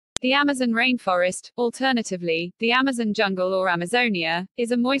The Amazon rainforest, alternatively, the Amazon jungle or Amazonia,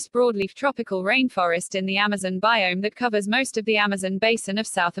 is a moist broadleaf tropical rainforest in the Amazon biome that covers most of the Amazon basin of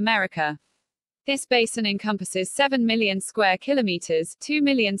South America. This basin encompasses 7 million square kilometers,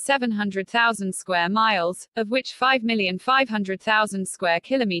 2,700,000 square miles, of which 5,500,000 square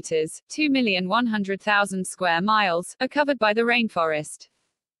kilometers, 2,100,000 square miles, are covered by the rainforest.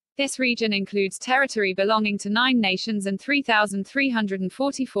 This region includes territory belonging to 9 nations and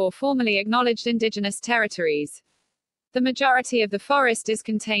 3,344 formally acknowledged indigenous territories. The majority of the forest is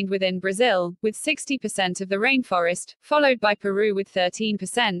contained within Brazil, with 60% of the rainforest, followed by Peru with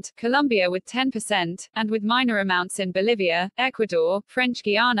 13%, Colombia with 10%, and with minor amounts in Bolivia, Ecuador, French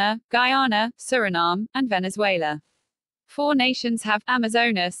Guiana, Guyana, Suriname, and Venezuela. 4 nations have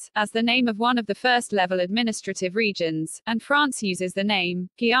Amazonas as the name of one of the first-level administrative regions, and France uses the name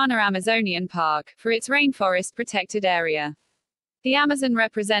Guiana Amazonian Park for its rainforest-protected area. The Amazon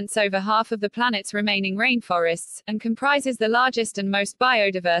represents over half of the planet's remaining rainforests, and comprises the largest and most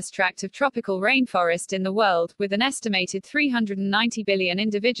biodiverse tract of tropical rainforest in the world, with an estimated 390 billion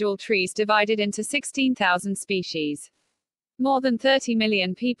individual trees divided into 16,000 species. More than 30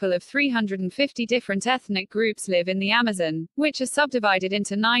 million people of 350 different ethnic groups live in the Amazon, which are subdivided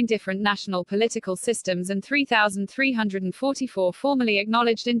into 9 different national political systems and 3,344 formally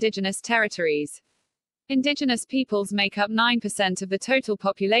acknowledged indigenous territories. Indigenous peoples make up 9% of the total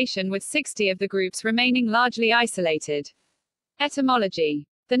population, with 60 of the groups remaining largely isolated. Etymology.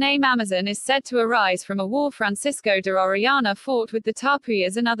 The name Amazon is said to arise from a war Francisco de Orellana fought with the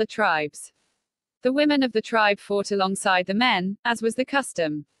Tapuyas and other tribes. The women of the tribe fought alongside the men, as was the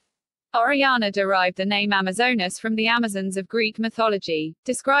custom. Orellana derived the name Amazonas from the Amazons of Greek mythology,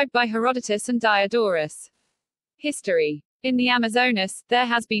 described by Herodotus and Diodorus. History. In the Amazonas, there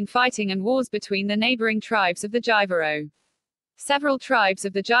has been fighting and wars between the neighboring tribes of the Jivaro. Several tribes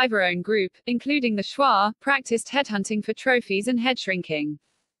of the Jivaroan group, including the Shuar, practiced headhunting for trophies and headshrinking.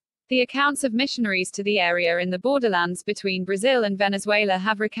 The accounts of missionaries to the area in the borderlands between Brazil and Venezuela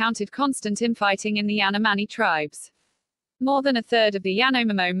have recounted constant infighting in the Yanomami tribes. More than a third of the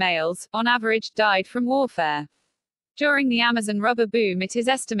Yanomamo males, on average, died from warfare. During the Amazon rubber boom, it is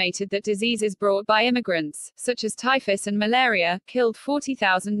estimated that diseases brought by immigrants, such as typhus and malaria, killed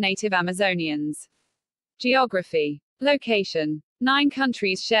 40,000 native Amazonians. Geography. Location. 9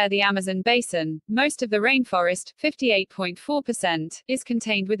 countries share the Amazon basin. Most of the rainforest, 58.4%, is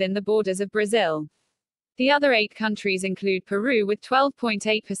contained within the borders of Brazil. The other 8 countries include Peru with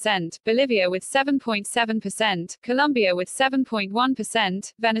 12.8%, Bolivia with 7.7%, Colombia with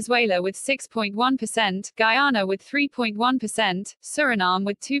 7.1%, Venezuela with 6.1%, Guyana with 3.1%, Suriname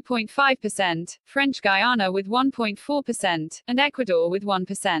with 2.5%, French Guiana with 1.4%, and Ecuador with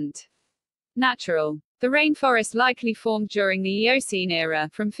 1%. Natural. The rainforest likely formed during the Eocene era,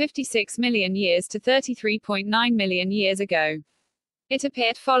 from 56 million years to 33.9 million years ago. It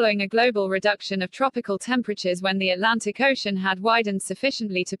appeared following a global reduction of tropical temperatures when the Atlantic Ocean had widened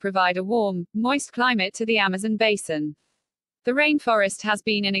sufficiently to provide a warm, moist climate to the Amazon basin. The rainforest has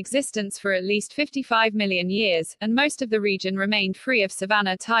been in existence for at least 55 million years, and most of the region remained free of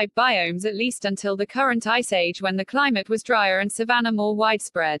savanna-type biomes at least until the current ice age, when the climate was drier and savanna more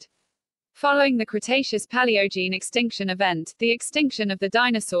widespread. Following the Cretaceous-Paleogene extinction event, the extinction of the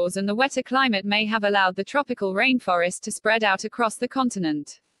dinosaurs and the wetter climate may have allowed the tropical rainforest to spread out across the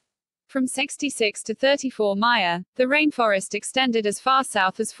continent. From 66 to 34 Maya, the rainforest extended as far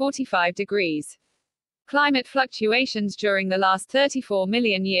south as 45 degrees. Climate fluctuations during the last 34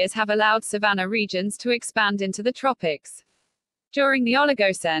 million years have allowed savanna regions to expand into the tropics. During the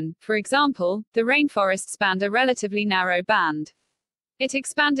Oligocene, for example, the rainforest spanned a relatively narrow band. It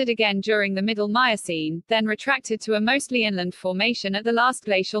expanded again during the Middle Miocene, then retracted to a mostly inland formation at the last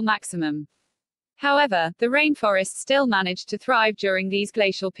glacial maximum. However, the rainforest still managed to thrive during these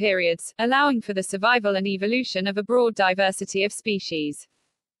glacial periods, allowing for the survival and evolution of a broad diversity of species.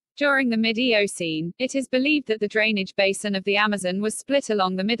 During the mid-Eocene, it is believed that the drainage basin of the Amazon was split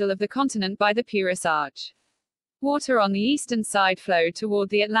along the middle of the continent by the Purus Arch. Water on the eastern side flowed toward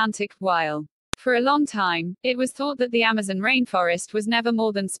the Atlantic, while for a long time, it was thought that the Amazon rainforest was never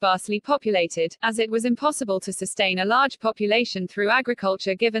more than sparsely populated, as it was impossible to sustain a large population through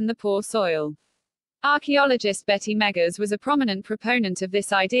agriculture given the poor soil. Archaeologist Betty Meggers was a prominent proponent of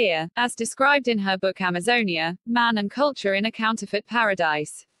this idea, as described in her book Amazonia, Man and Culture in a Counterfeit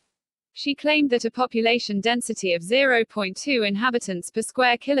Paradise. She claimed that a population density of 0.2 inhabitants per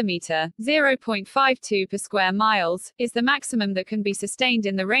square kilometer, 0.52 per square miles, is the maximum that can be sustained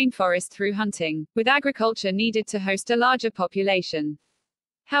in the rainforest through hunting, with agriculture needed to host a larger population.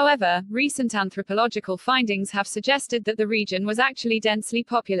 However, recent anthropological findings have suggested that the region was actually densely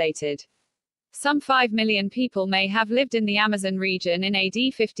populated. Some 5 million people may have lived in the Amazon region in AD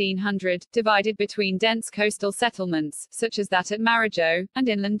 1500, divided between dense coastal settlements, such as that at Marajó, and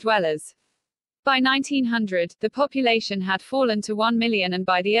inland dwellers. By 1900, the population had fallen to 1 million, and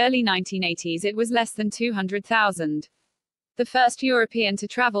by the early 1980s it was less than 200,000. The first European to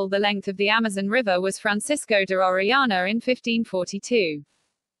travel the length of the Amazon River was Francisco de Orellana in 1542.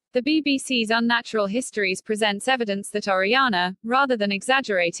 The BBC's Unnatural Histories presents evidence that Orellana, rather than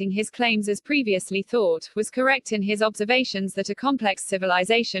exaggerating his claims as previously thought, was correct in his observations that a complex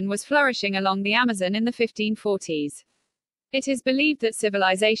civilization was flourishing along the Amazon in the 1540s. It is believed that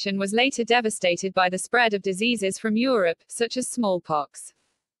civilization was later devastated by the spread of diseases from Europe, such as smallpox.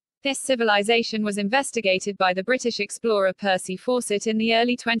 This civilization was investigated by the British explorer Percy Fawcett in the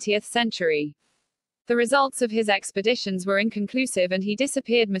early 20th century. The results of his expeditions were inconclusive, and he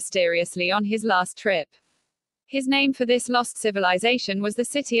disappeared mysteriously on his last trip. His name for this lost civilization was the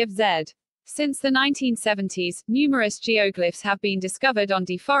city of Zed. Since the 1970s, numerous geoglyphs have been discovered on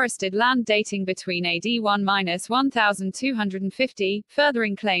deforested land dating between AD 1–1250,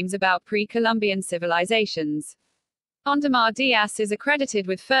 furthering claims about pre-Columbian civilizations. Ondamar Dias is accredited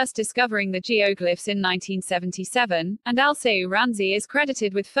with first discovering the geoglyphs in 1977, and Alceu Ranzi is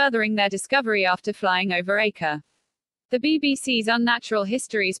credited with furthering their discovery after flying over Acre. The BBC's Unnatural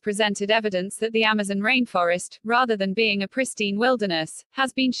Histories presented evidence that the Amazon rainforest, rather than being a pristine wilderness,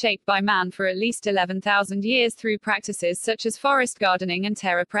 has been shaped by man for at least 11,000 years through practices such as forest gardening and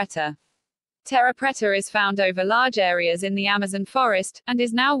terra preta. Terra preta is found over large areas in the Amazon forest, and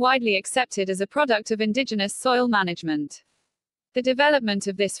is now widely accepted as a product of indigenous soil management. The development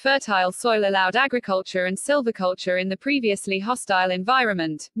of this fertile soil allowed agriculture and silviculture in the previously hostile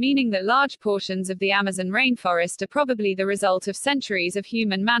environment, meaning that large portions of the Amazon rainforest are probably the result of centuries of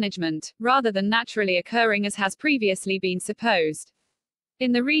human management, rather than naturally occurring as has previously been supposed.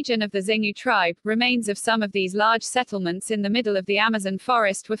 In the region of the Xingu tribe, remains of some of these large settlements in the middle of the Amazon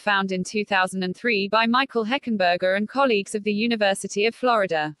forest were found in 2003 by Michael Heckenberger and colleagues of the University of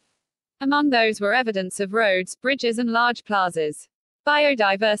Florida. Among those were evidence of roads, bridges and large plazas.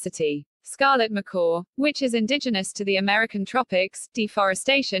 Biodiversity. Scarlet macaw, which is indigenous to the American tropics.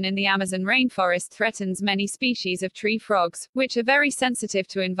 Deforestation in the Amazon rainforest threatens many species of tree frogs, which are very sensitive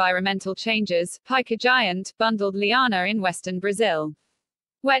to environmental changes. Pica giant, bundled liana in western Brazil.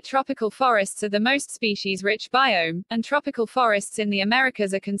 Wet tropical forests are the most species-rich biome, and tropical forests in the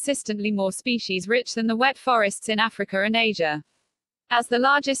Americas are consistently more species-rich than the wet forests in Africa and Asia. As the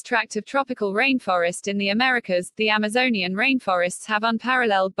largest tract of tropical rainforest in the Americas, the Amazonian rainforests have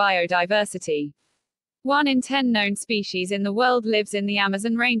unparalleled biodiversity. 1 in 10 known species in the world lives in the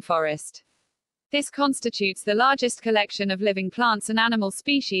Amazon rainforest. This constitutes the largest collection of living plants and animal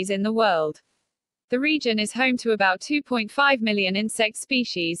species in the world. The region is home to about 2.5 million insect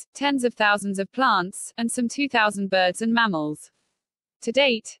species, tens of thousands of plants, and some 2,000 birds and mammals. To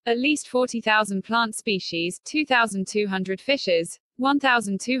date, at least 40,000 plant species, 2,200 fishes,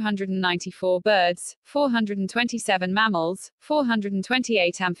 1,294 birds, 427 mammals,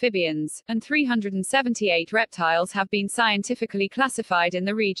 428 amphibians, and 378 reptiles have been scientifically classified in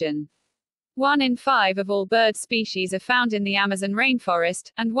the region. 1 in 5 of all bird species are found in the Amazon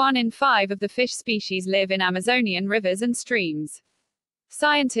rainforest, and 1 in 5 of the fish species live in Amazonian rivers and streams.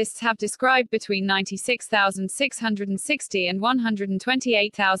 Scientists have described between 96,660 and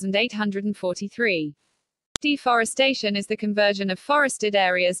 128,843. Deforestation is the conversion of forested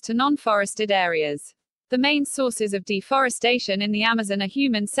areas to non-forested areas. The main sources of deforestation in the Amazon are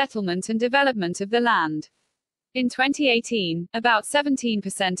human settlement and development of the land. In 2018, about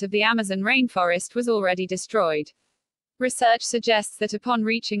 17% of the Amazon rainforest was already destroyed. Research suggests that upon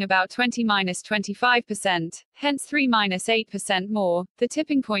reaching about 20–25%, hence 3–8% more, the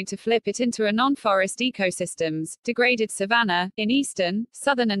tipping point to flip it into a non-forest ecosystems, degraded savanna, in eastern,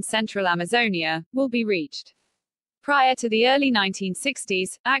 southern and central Amazonia, will be reached. Prior to the early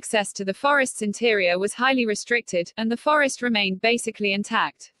 1960s, access to the forest's interior was highly restricted, and the forest remained basically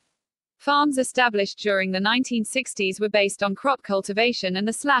intact. Farms established during the 1960s were based on crop cultivation and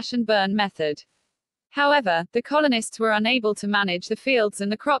the slash-and-burn method. However, the colonists were unable to manage the fields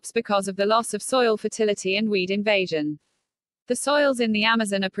and the crops because of the loss of soil fertility and weed invasion. The soils in the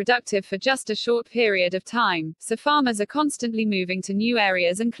Amazon are productive for just a short period of time, so farmers are constantly moving to new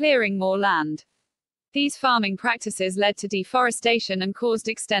areas and clearing more land. These farming practices led to deforestation and caused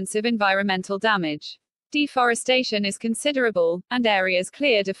extensive environmental damage. Deforestation is considerable, and areas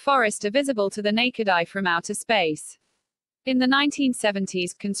cleared of forest are visible to the naked eye from outer space. In the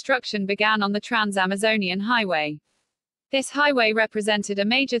 1970s, construction began on the Trans-Amazonian Highway. This highway represented a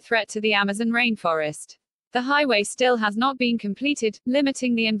major threat to the Amazon rainforest. The highway still has not been completed,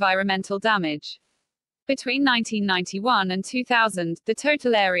 limiting the environmental damage. Between 1991 and 2000, the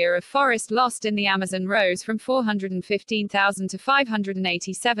total area of forest lost in the Amazon rose from 415,000 to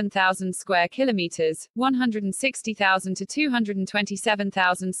 587,000 square kilometers, 160,000 to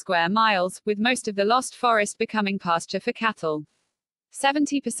 227,000 square miles, with most of the lost forest becoming pasture for cattle.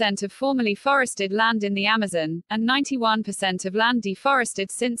 70% of formerly forested land in the Amazon, and 91% of land deforested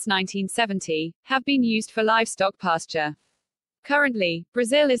since 1970, have been used for livestock pasture. Currently,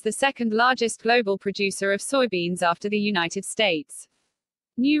 Brazil is the second largest global producer of soybeans after the United States.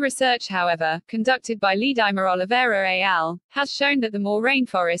 New research, however, conducted by Lidimar Oliveira et al., has shown that the more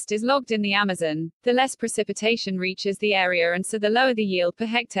rainforest is logged in the Amazon, the less precipitation reaches the area, and so the lower the yield per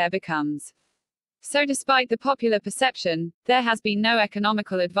hectare becomes. So despite the popular perception, there has been no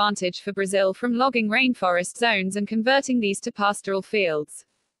economical advantage for Brazil from logging rainforest zones and converting these to pastoral fields.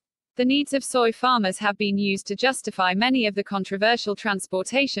 The needs of soy farmers have been used to justify many of the controversial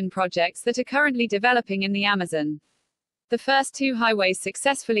transportation projects that are currently developing in the Amazon. The first two highways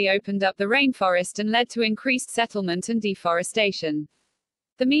successfully opened up the rainforest and led to increased settlement and deforestation.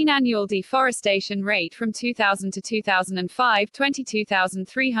 The mean annual deforestation rate from 2000 to 2005,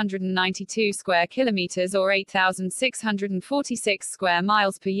 22,392 square kilometers or 8,646 square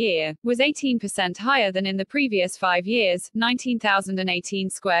miles per year, was 18% higher than in the previous 5 years, 19,018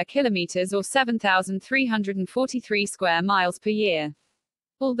 square kilometers or 7,343 square miles per year.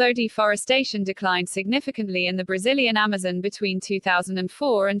 Although deforestation declined significantly in the Brazilian Amazon between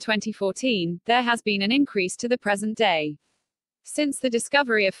 2004 and 2014, there has been an increase to the present day. Since the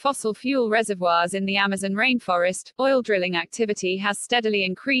discovery of fossil fuel reservoirs in the Amazon rainforest, oil drilling activity has steadily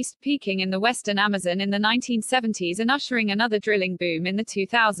increased, peaking in the western Amazon in the 1970s and ushering another drilling boom in the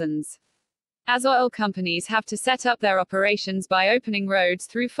 2000s. As oil companies have to set up their operations by opening roads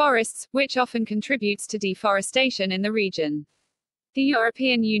through forests, which often contributes to deforestation in the region. The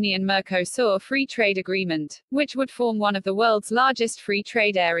European Union-Mercosur Free Trade Agreement, which would form one of the world's largest free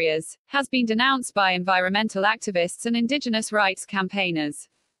trade areas, has been denounced by environmental activists and indigenous rights campaigners.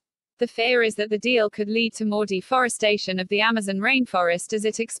 The fear is that the deal could lead to more deforestation of the Amazon rainforest as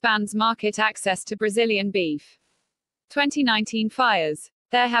it expands market access to Brazilian beef. 2019 fires.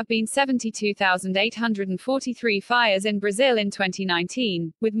 There have been 72,843 fires in Brazil in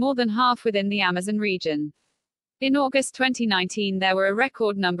 2019, with more than half within the Amazon region. In August 2019 there were a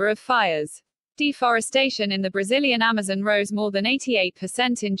record number of fires. Deforestation in the Brazilian Amazon rose more than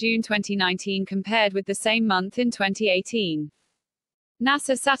 88% in June 2019 compared with the same month in 2018.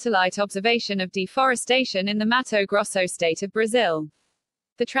 NASA satellite observation of deforestation in the Mato Grosso state of Brazil.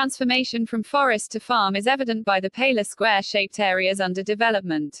 The transformation from forest to farm is evident by the paler square-shaped areas under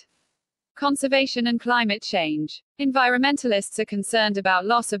development. Conservation and climate change. Environmentalists are concerned about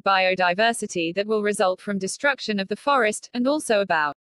loss of biodiversity that will result from destruction of the forest, and also about